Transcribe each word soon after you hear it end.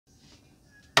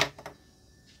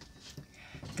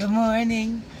Good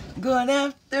morning, good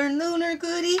afternoon, or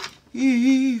good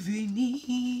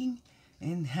evening.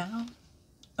 And how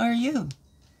are you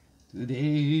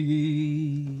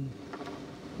today?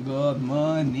 Good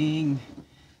morning,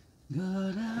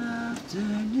 good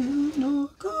afternoon, or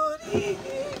good evening.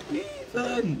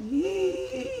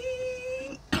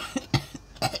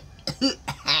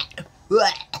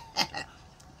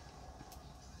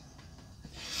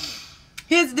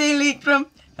 Here's Daily CRUMB.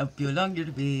 Help you along your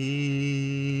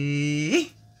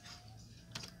way.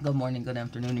 Good morning, good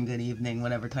afternoon, and good evening,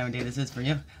 whatever time of day this is for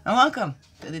you. And welcome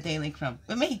to the Daily CRUMB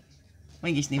with me.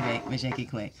 What's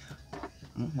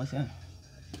that?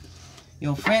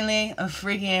 Your friendly, a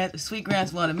freaking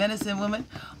sweetgrass water medicine woman.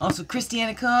 Also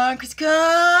Christiana Carr,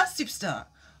 superstar.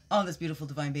 All this beautiful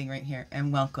divine being right here.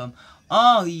 And welcome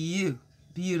all you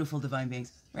beautiful divine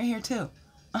beings right here too.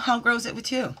 How grows it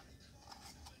with you?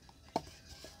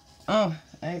 Oh,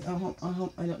 I hope,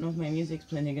 I don't know if my music's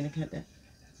playing. They're gonna cut that.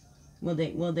 Will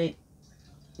they?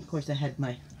 Of course, I had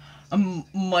my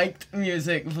mic'd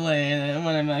music playing.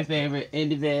 One of my favorite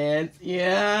indie bands.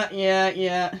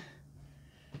 Yeah.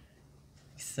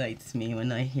 Excites me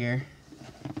when I hear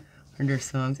their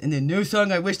songs. And the new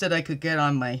song I wish that I could get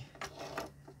on my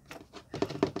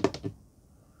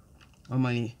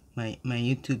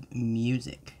YouTube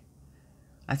music.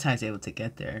 That's how I was able to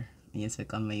get their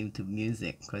music on my YouTube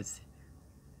music, because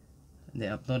they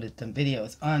uploaded some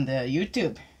videos on the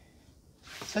YouTube.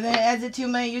 So then it adds it to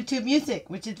my YouTube music,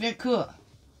 which is very cool.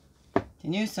 The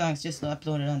new song's just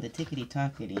uploaded on the Tickety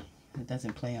Tockety. It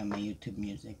doesn't play on my YouTube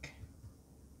music.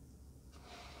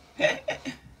 I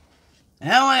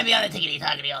don't want to be on the Tickety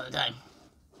Tockety all the time.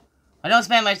 I don't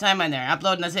spend much time on there.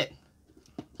 Upload and that's it.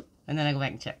 And then I go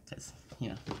back and check, because,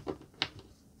 you know.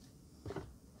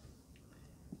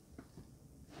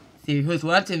 See who's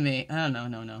watching me. Oh, no,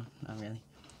 not really.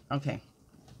 Okay.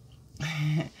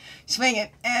 Swing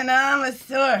it, and I'm a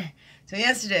sore. So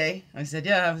yesterday, I said,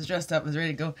 yeah, I was dressed up, was ready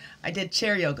to go. I did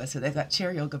chair yoga, so they got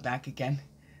chair yoga back again,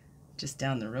 just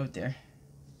down the road there.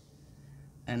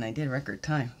 And I did record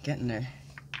time getting there.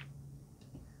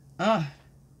 Oh.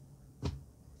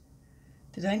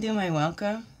 Did I do my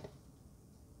welcome?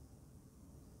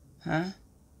 Huh?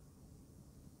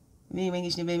 Me,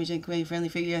 Wingish, new baby, Jake, Quay, friendly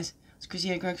figure, yes. It's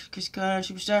Christiana Carr,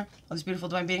 superstar, all this beautiful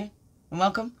divine being, and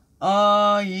welcome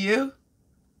all you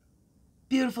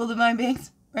beautiful divine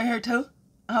beings right here too.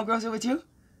 How grows it with you?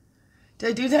 Did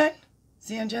I do that?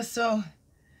 See, I'm just so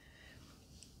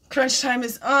crunch time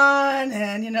is on,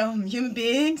 and you know, I'm a human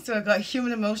being, so I got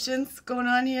human emotions going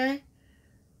on here.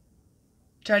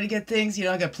 Try to get things, you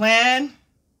know, I got a plan.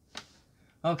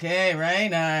 Okay,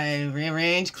 right, I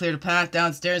rearranged, cleared a path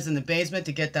downstairs in the basement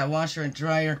to get that washer and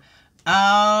dryer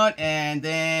out, and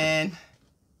then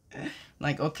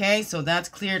like, okay, so that's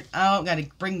cleared out, gotta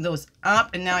bring those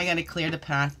up, and now I gotta clear the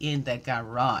path in the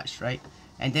garage, right?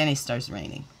 And then it starts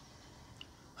raining.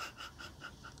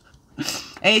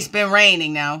 It's been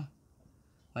raining now.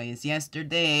 Well, it's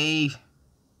yesterday,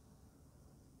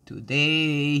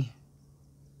 today.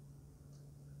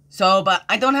 So, but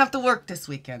I don't have to work this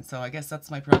weekend, so I guess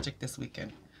that's my project this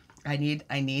weekend. I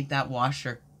need that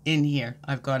washer in here.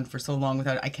 I've gone for so long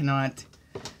without it. I cannot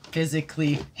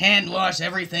physically hand wash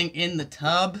everything in the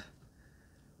tub.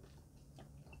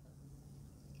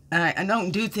 I don't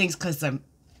do things because I'm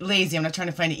lazy. I'm not trying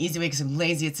to find an easy way because I'm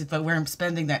lazy. It's about where I'm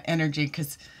spending that energy,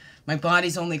 because my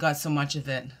body's only got so much of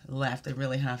it left. I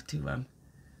really have to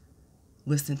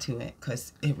listen to it,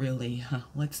 because it really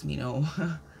lets me know.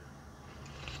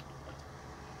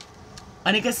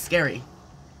 And it gets scary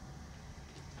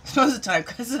most of the time,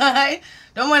 because I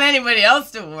don't want anybody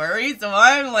else to worry, so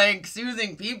I'm like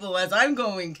soothing people as I'm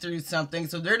going through something,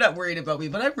 so they're not worried about me,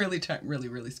 but I'm really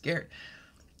scared.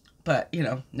 But, you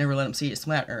know, never let them see you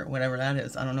sweat, or whatever that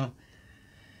is. I don't know.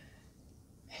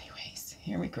 Anyways,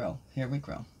 here we grow.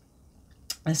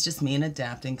 That's just me and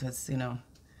adapting, because, you know,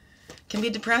 it can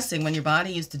be depressing when your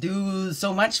body used to do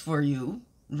so much for you,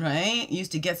 right? You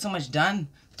used to get so much done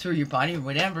through your body or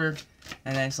whatever,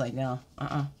 and then it's like, no,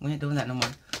 we ain't doing that no more.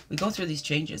 We go through these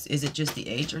changes. Is it just the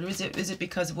age, or is it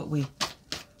because of what we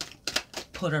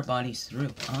put our bodies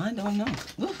through? I don't know.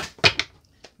 Woo.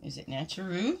 Is it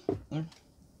natural, or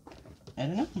I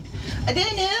don't know. I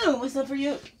didn't know. What's up for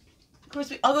you? Of course,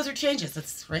 we all go through changes.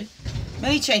 That's right.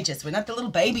 Many changes. We're not the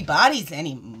little baby bodies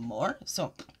anymore.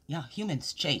 So yeah,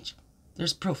 humans change.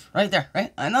 There's proof right there,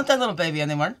 right? I'm not that little baby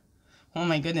anymore. Oh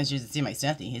my goodness, you should see my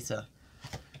Santi. He's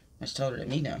much taller than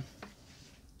me now.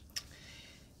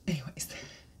 Anyways.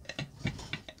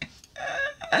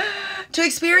 To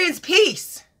experience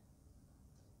peace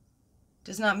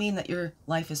does not mean that your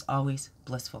life is always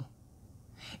blissful.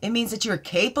 It means that you're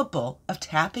capable of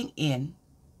tapping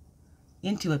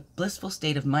into a blissful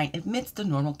state of mind amidst the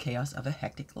normal chaos of a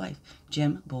hectic life.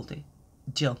 Jill,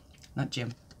 not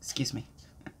Jim, excuse me.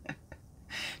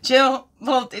 Jill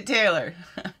Bolte Taylor.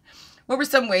 What were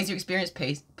some ways you experienced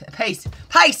pace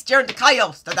during the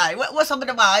chaos today? What were some of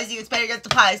the ways you experienced the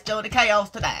pace during the chaos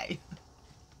today?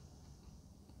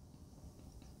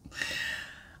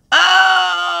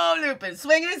 Oh, Lupin,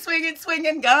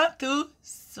 swinging, got to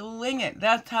swing it.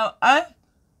 That's how I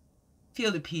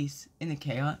feel the peace in the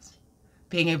chaos.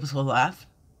 Being able to laugh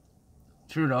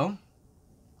through it all.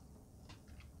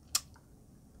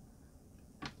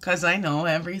 Because I know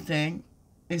everything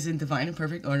is in divine and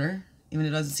perfect order, even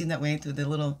if it doesn't seem that way through the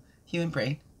little human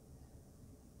brain.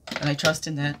 And I trust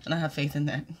in that, and I have faith in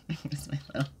that. It's my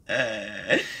little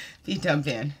beat down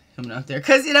fan coming out there.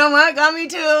 Because you know what? Got me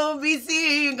too,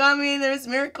 BC. You got me. There's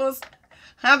miracles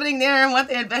happening there, and what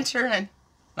the adventure, and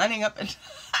lining up. And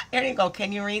there you go.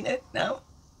 Can you read it? No?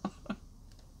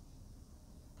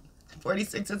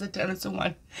 46 is a 10, it's a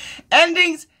 1.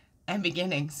 Endings and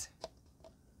beginnings.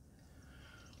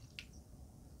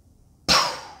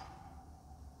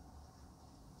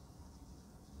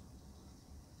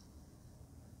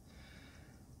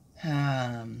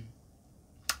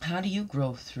 How do you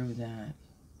grow through that?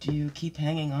 Do you keep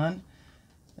hanging on?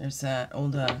 There's that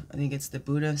old, I think it's the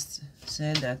Buddhist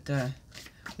said that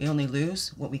we only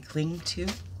lose what we cling to.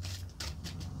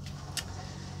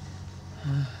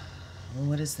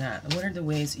 What is that? What are the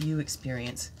ways you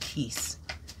experience peace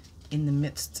in the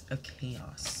midst of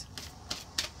chaos?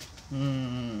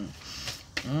 I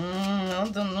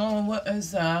don't know. What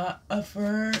is that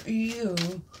for you?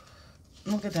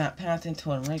 Look at that path and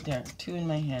totem right there. 2 in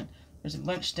my hand. There's a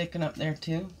bunch sticking up there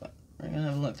too. But we're going to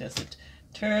have a look. That's it.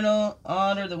 Turtle,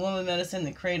 otter, the woman medicine,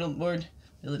 the cradle board,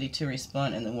 ability to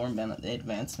respond, and the warm band, the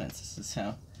advancements. This is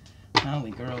how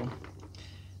we grow.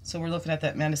 So we're looking at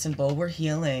that medicine bowl. We're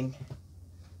healing.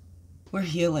 We're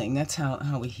healing. That's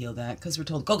how we heal that. Because we're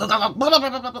told, go,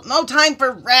 no time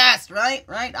for rest, right?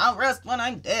 Right? I'll rest when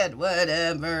I'm dead.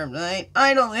 Whatever, right?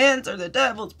 Idle hands are the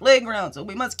devil's playground. So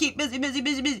we must keep busy.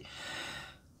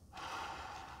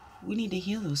 We need to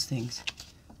heal those things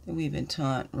that we've been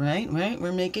taught, right?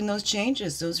 We're making those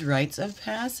changes, those rites of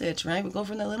passage, right? We go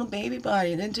from the little baby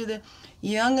body then to the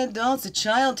young adults, the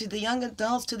child to the young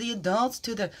adults, to the adults,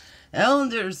 to the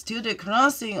elders, to the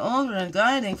crossing over and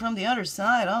guiding from the other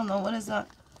side. I don't know, what is that?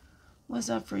 What's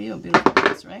that for you? Beautiful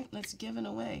place, right? Let's give it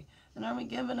away. And are we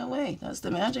giving away? That's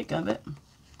the magic of it.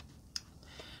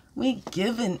 We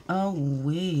giving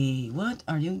away. What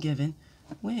are you giving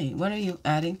away? What are you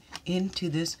adding into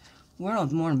this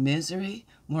world? More misery?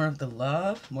 More of the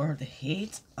love? More of the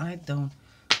hate? I don't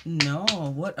know.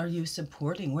 What are you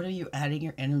supporting? What are you adding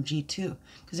your energy to?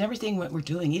 Because everything what we're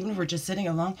doing, even if we're just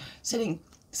sitting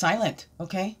silent,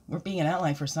 okay? We're being an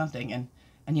ally for something. And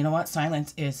you know what?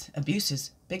 Silence is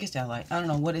abuse's biggest ally. I don't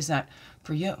know. What is that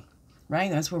for you? Right?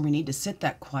 That's where we need to sit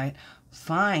that quiet,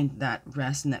 find that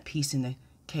rest and that peace in the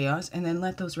chaos, and then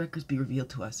let those records be revealed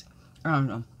to us. I don't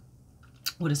know.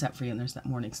 What is that for you? And there's that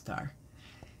morning star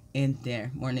in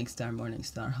there. Morning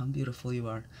star, how beautiful you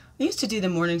are. I used to do the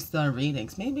morning star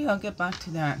readings. Maybe I'll get back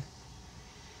to that.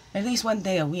 At least one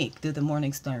day a week, do the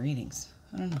morning star readings.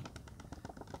 I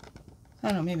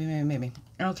don't know, maybe.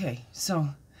 Okay, so,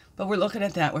 but we're looking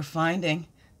at that. We're finding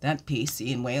that peace.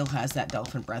 See, and whale has that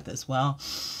dolphin breath as well.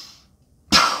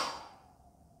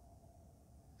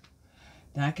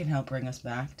 That can help bring us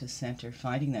back to center,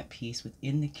 finding that peace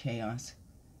within the chaos,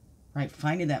 right?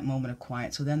 Finding that moment of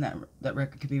quiet. So then that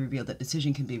record can be revealed, that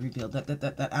decision can be revealed,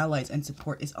 that allies and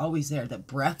support is always there. That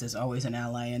breath is always an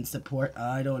ally and support.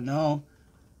 I don't know.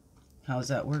 How does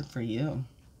that work for you?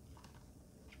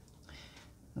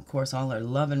 Of course, all our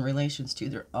love and relations too,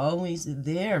 they're always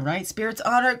there, right? Spirit's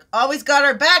honor always got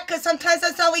our back, because sometimes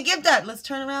that's how we give that. Let's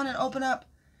turn around and open up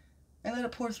and let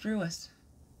it pour through us.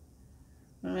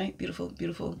 All right, beautiful,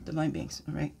 beautiful divine beings.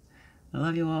 All right, I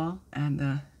love you all,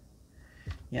 and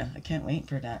yeah, I can't wait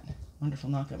for that wonderful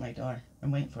knock at my door.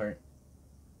 I'm waiting for it.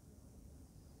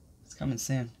 It's coming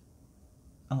soon.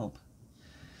 I hope.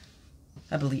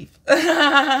 I believe.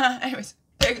 Anyways,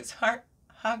 biggest heart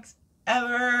hugs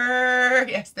ever.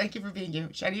 Yes, thank you for being you.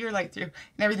 Shining your light through and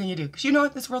everything you do, because you know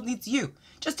what? This world needs you,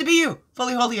 just to be you,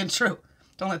 fully, holy, and true.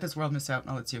 Don't let this world miss out.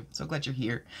 No, it's you. So glad you're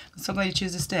here. I'm so glad you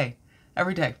choose to stay.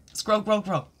 Every day. Scroll,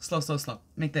 grow. Slow.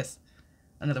 Make this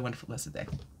another wonderful, blessed day.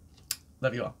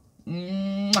 Love you all.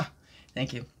 Mwah.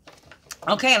 Thank you.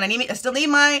 Okay, and I still need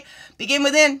my Begin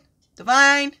Within,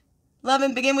 Divine, Love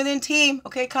and Begin Within team.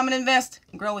 Okay, come and invest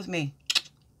and grow with me.